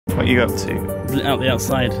What are you up to? Out the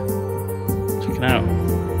outside. Check it out.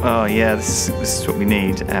 Oh yeah, this is what we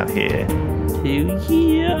need out here.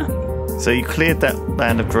 Yeah. So you cleared that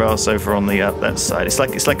land of grass over on the that side. It's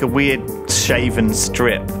like a weird shaven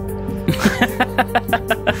strip.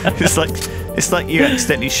 it's like you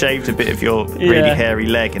accidentally shaved a bit of your really hairy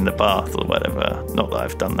leg in the bath or whatever. Not that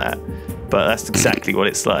I've done that, but that's exactly what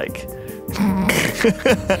it's like.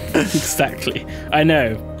 Exactly. I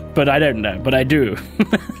know, but I don't know, but I do.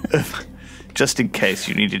 Just in case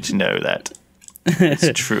you needed to know that.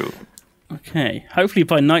 It's true. Okay. Hopefully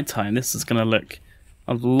by nighttime this is going to look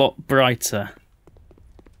a lot brighter.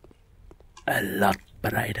 A lot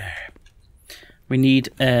brighter. We need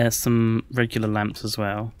some regular lamps as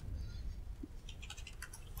well.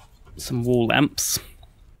 Some wall lamps.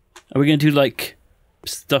 Are we going to do like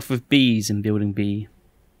stuff with bees in Building B?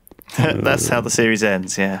 That's how the series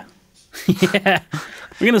ends, yeah. Yeah.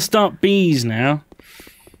 We're going to start bees now.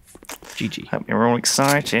 GG. Hope you're all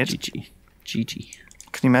excited. GG. GG.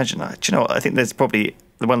 Can you imagine that? Do you know what? I think there's probably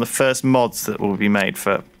one of the first mods that will be made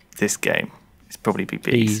for this game. It's probably be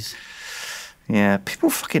bees. Yeah, people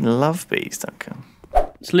fucking love bees, Duncan.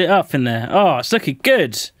 It's lit up in there. Oh, it's looking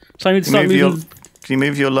good. So I need to start moving. Can you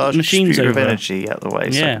move your large machines distributor of over. energy out of the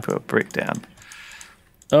way so I can put a brick down?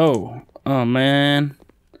 Oh man.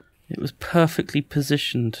 It was perfectly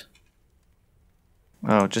positioned.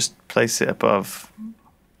 Oh, just place it above.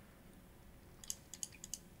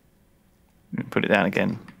 Put it down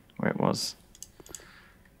again where it was.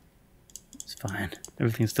 It's fine.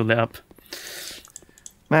 Everything's still lit up.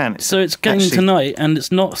 Man, so it's getting to night and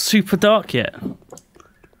it's not super dark yet.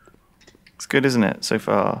 It's good, isn't it, so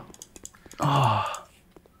far? Oh.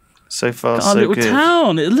 So far, Our so little good.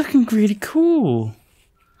 town. It's looking really cool.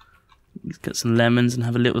 Let's get some lemons and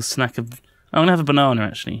have a little snack of... I'm going to have a banana,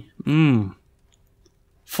 actually. Mmm.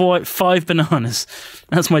 5 bananas.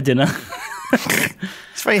 That's my dinner.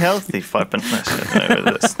 It's very healthy, 5 bananas. I don't know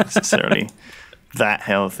whether that's necessarily that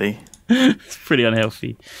healthy. It's pretty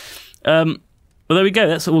unhealthy. Well, there we go.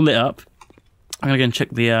 That's all lit up. I'm going to go and check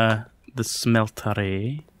the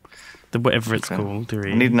smeltery. The whatever it's called.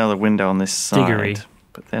 I need another window on this side. Diggery.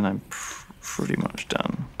 But then I'm pretty much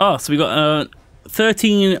done. Oh, so we got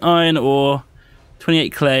 13 iron ore, 28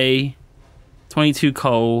 clay, 22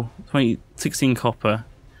 coal, 16 copper.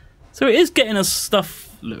 So it is getting us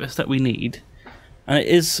stuff, Lewis, that we need. And it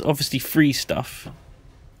is obviously free stuff.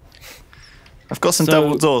 I've got some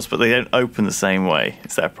double doors, but they don't open the same way.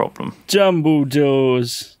 Is that a problem? Jumbo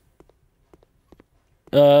doors.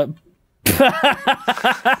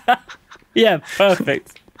 Yeah,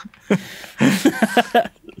 perfect.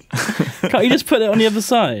 Can't you just put it on the other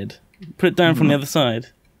side? Put it down from the other side.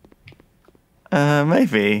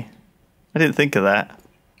 Maybe. I didn't think of that.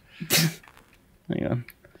 Hang on.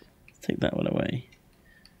 Take that one away.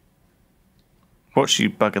 Watch you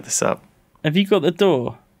bugger this up. Have you got the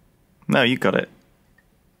door? No, you got it.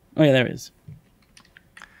 Oh yeah, there it is.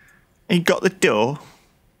 You got the door?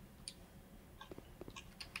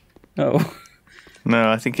 Oh.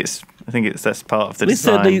 No, I think that's part of the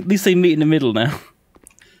design. At least they meet in the middle now.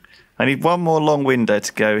 I need one more long window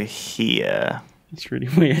to go here. It's really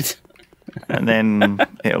weird. And then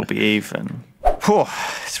it'll be even. Whew,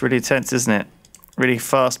 it's really intense, isn't it? Really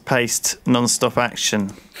fast-paced, non-stop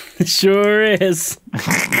action. It sure is.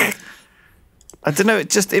 I don't know.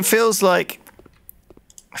 It feels like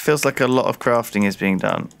a lot of crafting is being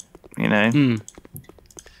done. You know.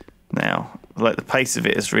 Now, like the pace of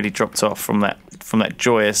it has really dropped off from that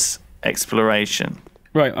joyous exploration.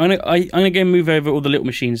 Right, I'm gonna go move over all the little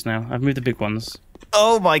machines now. I've moved the big ones.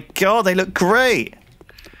 Oh my god, they look great.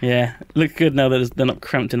 Yeah, look good now that they're not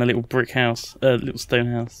cramped in a little brick house, little stone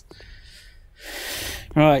house.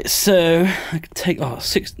 Right, so I could take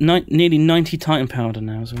nearly 90 Titan powder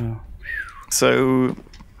now as well. So,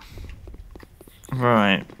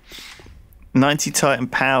 right, 90 Titan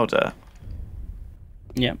powder.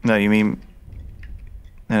 Yeah. No, you mean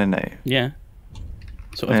no. Yeah.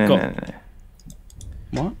 So I've got.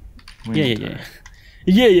 No. What? Window.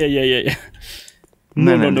 Yeah.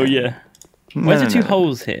 No, yeah. Why is there two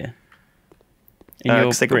holes here?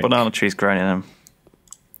 Because they got banana trees growing in them.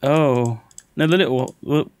 Oh. No, the little...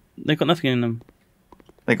 Well, they've got nothing in them.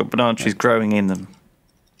 They got banana trees growing in them.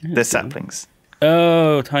 They're saplings.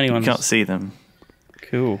 Oh, tiny ones. You can't see them.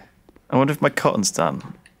 Cool. I wonder if my cotton's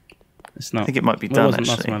done. It's not. I think it might be done, actually.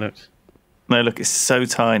 Last time I looked. No, look, it's so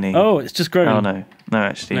tiny. Oh, it's just growing. Oh, no. No,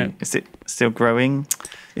 actually. No. Is it still growing?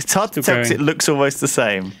 It's hard to tell because it looks almost the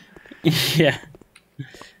same. Yeah.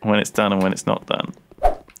 When it's done and when it's not done.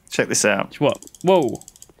 Check this out. What? Whoa.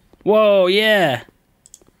 Whoa, yeah.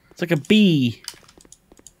 It's like a bee.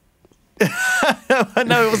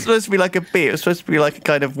 No, it was supposed to be like a bee. It was supposed to be like a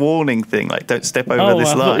kind of warning thing, like don't step over this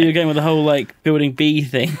I line. thought you were going with the whole like building bee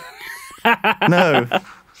thing. No,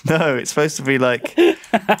 it's supposed to be like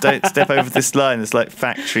don't step over this line. There's like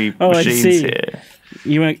factory I machines see. here.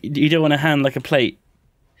 You don't want to hand like a plate.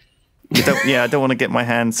 I don't want to get my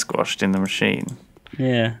hand squashed in the machine.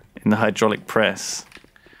 Yeah. In the hydraulic press.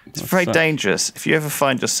 It's very dangerous. If you ever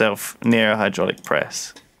find yourself near a hydraulic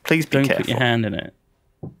press, please be careful. Don't put your hand in it.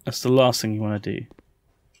 That's the last thing you want to do.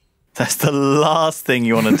 That's the last thing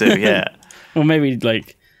you want to do, yeah. Or maybe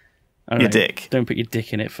like your dick. Don't put your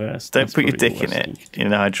dick in it first. Don't put your dick in it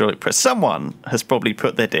in a hydraulic press. Someone has probably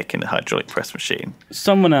put their dick in a hydraulic press machine.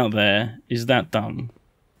 Someone out there is that dumb.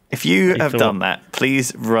 If you have done that,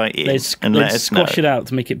 please write in and let us know. Squash it out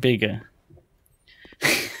to make it bigger.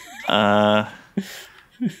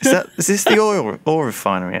 Is this the oil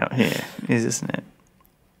refinery out here? Isn't it?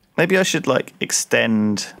 Maybe I should like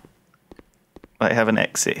extend, like have an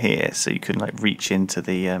exit here so you can like reach into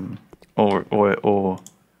the ore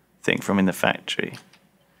thing from in the factory.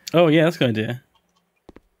 Oh yeah, that's a good idea.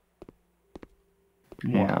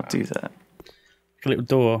 Yeah, Wow. I'll do that. A little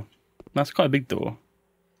door. That's quite a big door.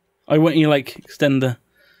 Oh, why don't you like extend the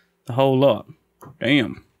whole lot?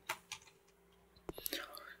 Damn.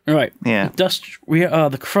 All right. Yeah.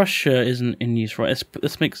 The crusher isn't in use, right?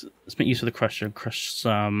 Let's make use of the crusher. Crush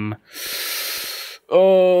some.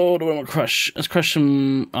 Oh, do I want to crush? Let's crush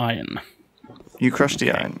some iron. You crushed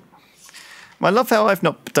the iron. I love how I've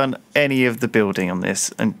not done any of the building on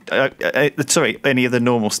this, and any of the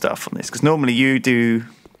normal stuff on this, because normally you do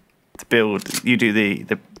the build, you do the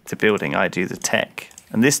building, I do the tech.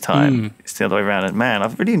 And this time, it's the other way around. And man,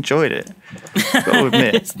 I've really enjoyed it. Got to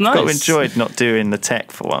admit, It's nice. Got to enjoyed not doing the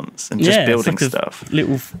tech for once and just building it's like stuff.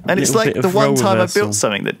 It's like the one time I built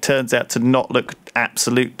something that turns out to not look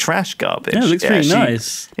absolute trash garbage. Yeah, it looks really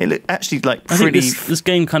nice. It looked actually like I pretty. think this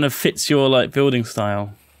game kind of fits your like building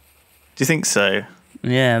style. Do you think so?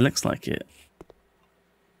 Yeah, it looks like it.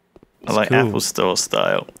 I like cool. Apple Store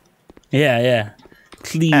style. Yeah.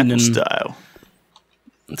 Clean Apple and style.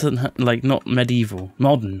 like not medieval,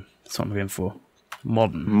 modern. That's what I'm going for.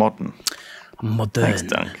 Modern. Thanks,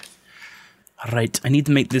 Dunk. Right, I need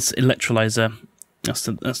to make this electrolyzer. That's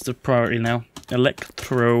the priority now.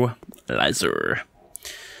 Electrolyzer.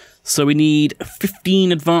 So we need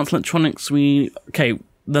 15 advanced electronics.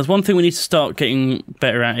 There's one thing we need to start getting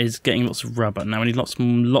better at is getting lots of rubber. Now we need lots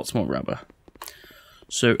more rubber.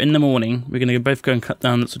 So in the morning we're gonna both go and cut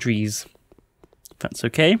down lots of trees. If that's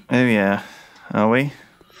okay. Oh yeah, are we?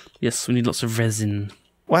 Yes, we need lots of resin.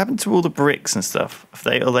 What happened to all the bricks and stuff?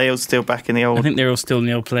 Are they all still back in the old? I think they're all still in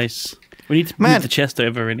the old place. We need to move the chest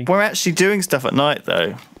over, really. We're actually doing stuff at night,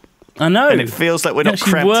 though. I know. And it feels like we're not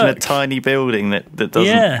cramped in a tiny building that doesn't...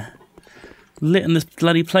 Yeah. Litting this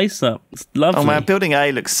bloody place up. It's lovely. Oh, man, building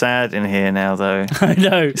A looks sad in here now, though. I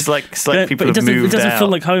know. It's like people have moved out. It doesn't feel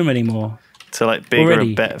like home anymore. To like bigger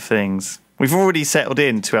and better things. We've already settled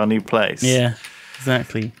into our new place. Yeah,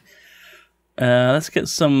 exactly. Let's get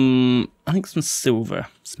some silver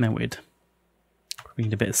smelted. We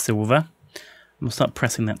need a bit of silver. We'll start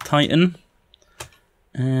pressing that Titan.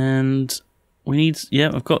 And we need,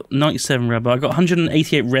 I've got 97 rubber. I've got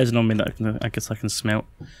 188 resin on me that I guess I can smelt.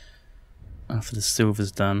 After the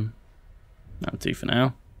silver's done. That'll do for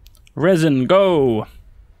now. Resin, go!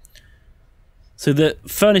 So the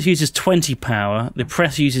furnace uses 20 power, the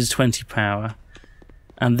press uses 20 power,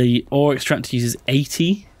 and the ore extractor uses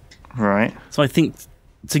 80. Right. So I think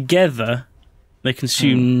together they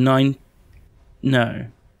consume 9. No.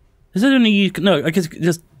 Is it only use? No, I guess it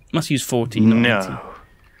just must use 40. Not 80.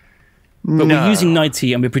 But we're using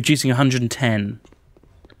 90 and we're producing 110.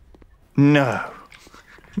 No.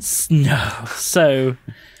 So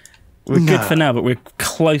we're good for now, but we're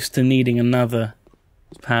close to needing another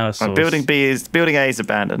power source. Building A is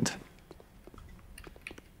abandoned.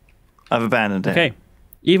 I've abandoned it. Okay.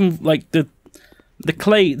 Even like the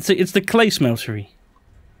clay, it's the clay smeltery.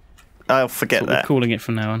 I'll forget that. We're calling it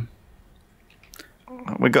from now on.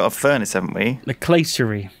 We've got a furnace, haven't we? The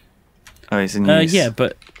claysery. Oh, it's in use. Yeah,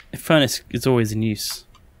 but a furnace is always in use.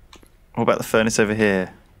 What about the furnace over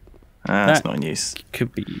here? That's not in use.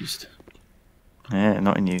 Could be used. Yeah,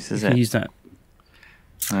 not in use, is you it? Can use that.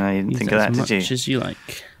 You didn't think of that, did you? As much as you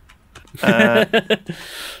like.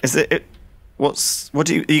 Is it? Are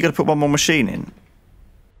you going to put one more machine in?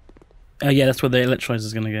 Yeah, that's where the electrolyzer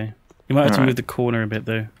is going to go. You might have to move the corner a bit,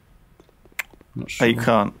 though. I'm not sure. Oh, you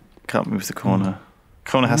can't move the corner.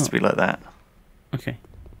 Corner has to be like that. Okay.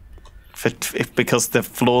 Because the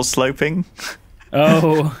floor's sloping.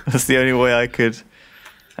 Oh. That's the only way I could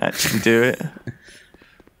actually do it.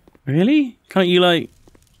 Really? Can't you like?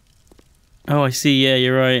 Oh, I see. Yeah,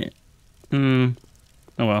 you're right. Oh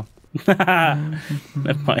well.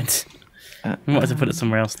 Never mind. We might have to put it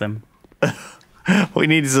somewhere else then. What we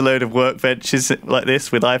need is a load of workbenches like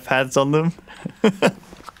this with iPads on them.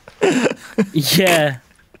 Yeah.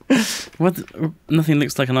 What? Nothing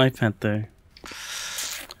looks like an iPad though.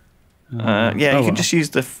 Yeah, you can just use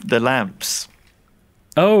the lamps.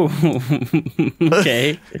 Oh,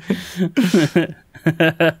 okay.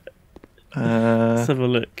 Let's have a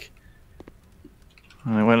look. It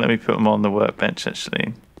won't let me put them on the workbench,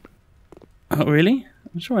 actually. Oh, really?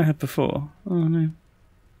 I'm sure I have before. Oh no.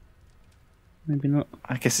 Maybe not.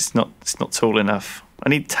 I guess it's not tall enough. I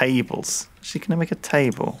need tables. Actually, can I make a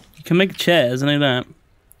table? You can make chairs, I know that.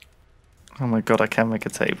 Oh my god, I can make a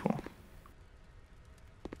table.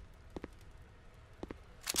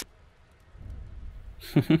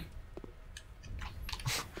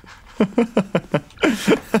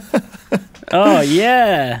 Oh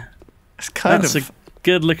yeah. It's kind That's of a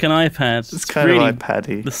good looking iPad. It's kind really, of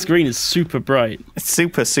iPad-y. The screen is super bright. It's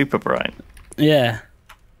super bright. Yeah.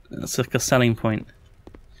 That's like a selling point.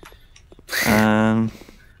 The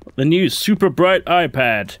new super bright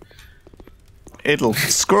iPad. It'll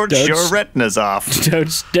scorch your retinas off.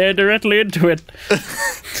 Don't stare directly into it.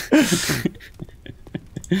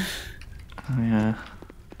 Yeah.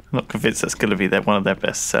 I'm not convinced that's going to be one of their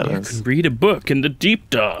best sellers. You can read a book in the deep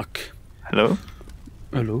dark. Hello?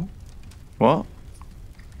 Hello? What?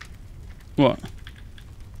 What?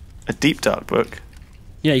 A deep dark book?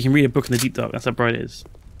 Yeah, you can read a book in the deep dark. That's how bright it is.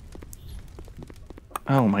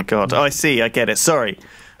 Oh my god. Oh, I see. I get it. Sorry.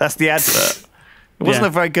 That's the advert. It wasn't a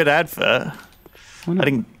very good advert. I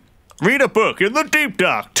didn't... Read a book in the deep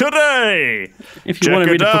dark today! If you want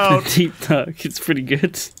to read a book in the deep dark, it's pretty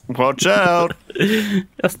good. Watch out!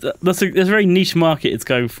 That's a very niche market it's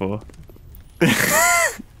going for.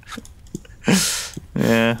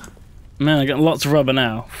 Yeah. Man, I got lots of rubber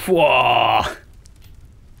now. Whoa.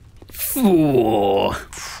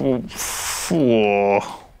 Whoa.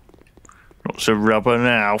 Lots of rubber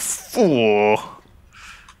now. Whoa.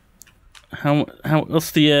 What's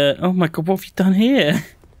the oh my god, what have you done here?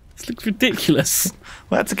 This looks ridiculous.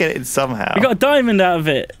 We'll have to get it in somehow. We got a diamond out of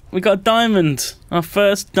it. We got a diamond. Our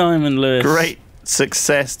first diamond, Lewis. Great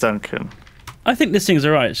success, Duncan. I think this thing's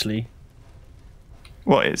alright actually.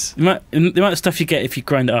 What is? The amount of stuff you get if you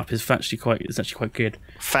grind it up is actually quite good.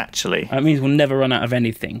 Factually. That means we'll never run out of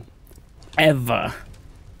anything. Ever.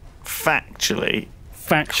 Factually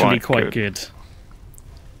Quite good.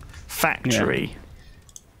 Factory. Yeah.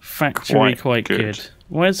 Factory quite good.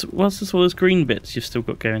 What's this all those green bits you've still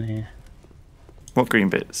got going here? What green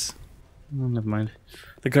bits? Oh, never mind.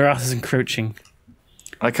 The grass is encroaching.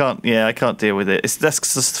 I can't deal with it. That's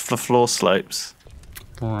just for floor slopes.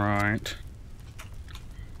 Right.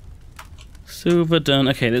 Silver done.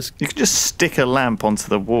 Okay, let's... You can just stick a lamp onto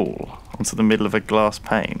the wall, onto the middle of a glass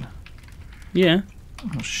pane. Yeah.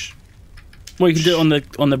 Oh, well, you can do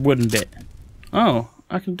it on the wooden bit. Oh,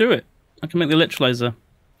 I can do it. I can make the electrolyzer.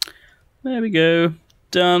 There we go.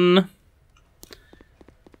 Done.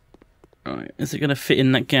 Alright, is it going to fit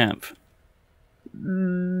in that gap?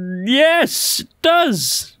 Yes, it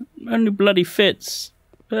does. Only bloody fits.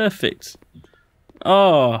 Perfect.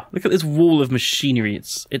 Oh, look at this wall of machinery.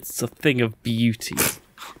 It's a thing of beauty.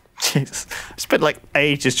 Jesus. I spent like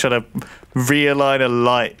ages trying to realign a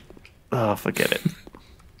light. Oh, forget it.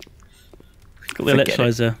 Got the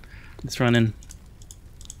electrolyzer. It's running.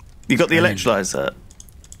 You got the electrolyzer?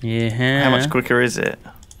 Yeah. How much quicker is it?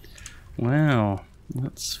 Wow.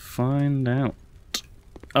 Let's find out.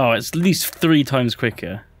 Oh, it's at least 3 times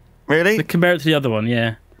quicker. Really? But compare it to the other one,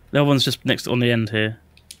 yeah. The other one's just next on the end here.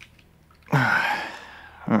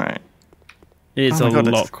 Alright. It's a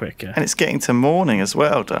lot quicker. And it's getting to morning as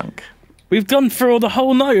well, Dunk. We've gone through all the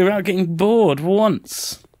whole night without getting bored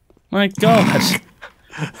once. My God.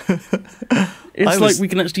 It's like we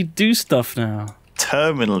can actually do stuff now.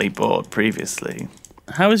 Terminally bored previously.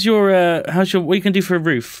 How's your what you can do for a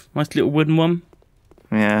roof? Nice little wooden one?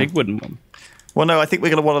 Yeah. Big wooden one. Well, no, I think we're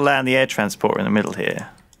going to want to land the air transporter in the middle here.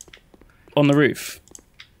 On the roof?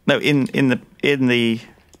 No, in the building.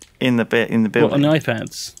 What, on the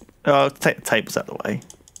iPads? Oh, I'll take the tables out of the way.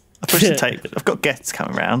 I'll push the table. I've got guests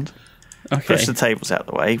coming round. Okay. Push the tables out of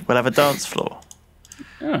the way. We'll have a dance floor.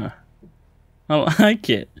 Ah. I like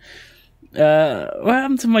it. What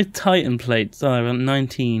happened to my Titan plates? Oh, I got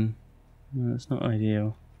 19. No, that's not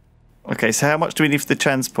ideal. Okay, so how much do we need for the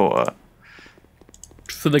transporter?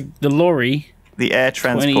 For the lorry? The air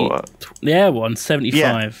transporter. The air one, 75.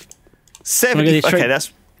 Yeah. 70. Okay,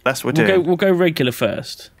 that's what we're doing. We'll go regular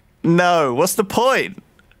first. No, what's the point?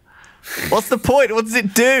 What's the point? What does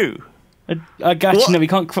it do? Actually, no, we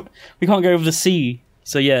can't go over the sea.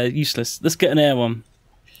 So yeah, useless. Let's get an air one.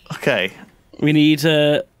 Okay. We need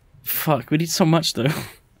we need so much though.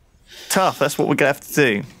 Tough. That's what we're gonna have to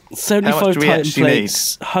do. 75 Titan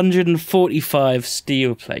plates, 145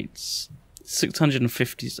 steel plates,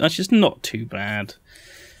 650. That's just not too bad.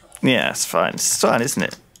 Yeah, it's fine. It's fine, isn't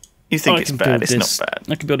it? You think it's bad? It's not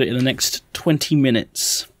bad. I can build it in the next 20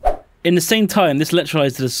 minutes. In the same time, this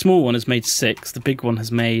electrolyzer, the small one has made 6. The big one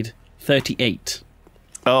has made 38.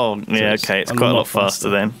 Oh, yeah, okay. It's quite a lot faster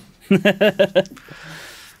then.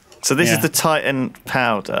 So this is the Titan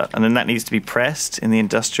powder, and then that needs to be pressed in the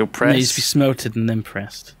industrial press? It needs to be smelted and then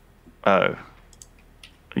pressed. Oh.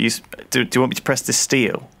 Do you want me to press this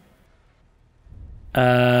steel? Yeah.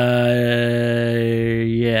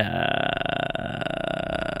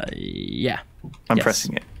 I'm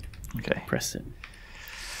pressing it. Okay. Press it.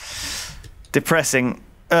 Depressing.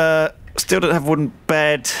 Still don't have a wooden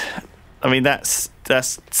bed. I mean, that's sad.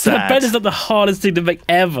 So the bed is not the hardest thing to make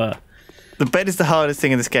ever. The bed is the hardest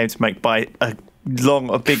thing in this game to make by a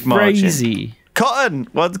big margin. Crazy. Cotton!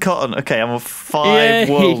 1 cotton. Okay, I'm on 5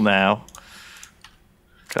 wool now.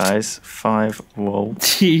 Guys, 5 wool.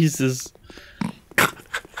 Jesus.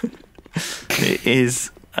 It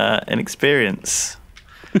is an experience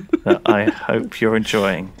that I hope you're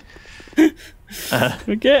enjoying.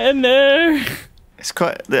 We're getting there. It's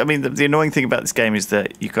quite. I mean, the annoying thing about this game is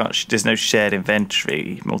that you can't. There's no shared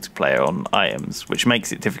inventory multiplayer on items, which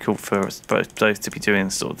makes it difficult for us both to be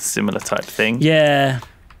doing sort of similar type thing. Yeah,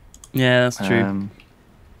 that's true.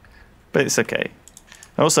 But it's okay.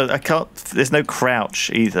 Also, I can't. There's no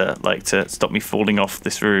crouch either, like to stop me falling off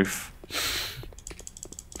this roof.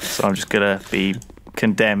 So I'm just gonna be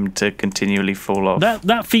condemned to continually fall off.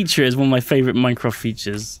 That feature is one of my favourite Minecraft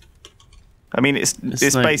features. I mean, it's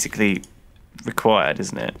like, basically required,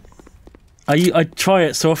 isn't it? I try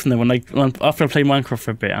it so often though after I play Minecraft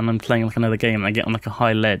for a bit and I'm playing like another game and I get on like a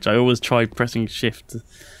high ledge, I always try pressing shift to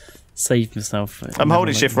save myself. I'm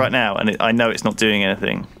holding shift right now and I know it's not doing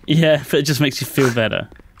anything. Yeah, but it just makes you feel better.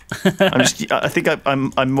 I think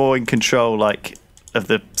I'm more in control like of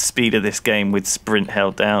the speed of this game with sprint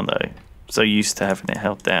held down though. So used to having it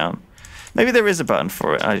held down. Maybe there is a button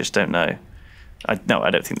for it. I just don't know. No, I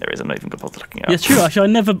don't think there is. I'm not even going to bother looking it up. Yeah, it's true.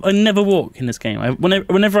 Actually, I never walk in this game.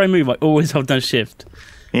 Whenever I move, I always hold down shift.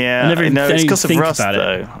 Yeah, I know. It's because of Rust,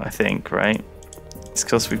 though, I think, right? It's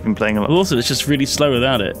because we've been playing a lot. But also, it's just really slow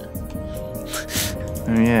without it. Oh,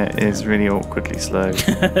 yeah, it is really awkwardly slow.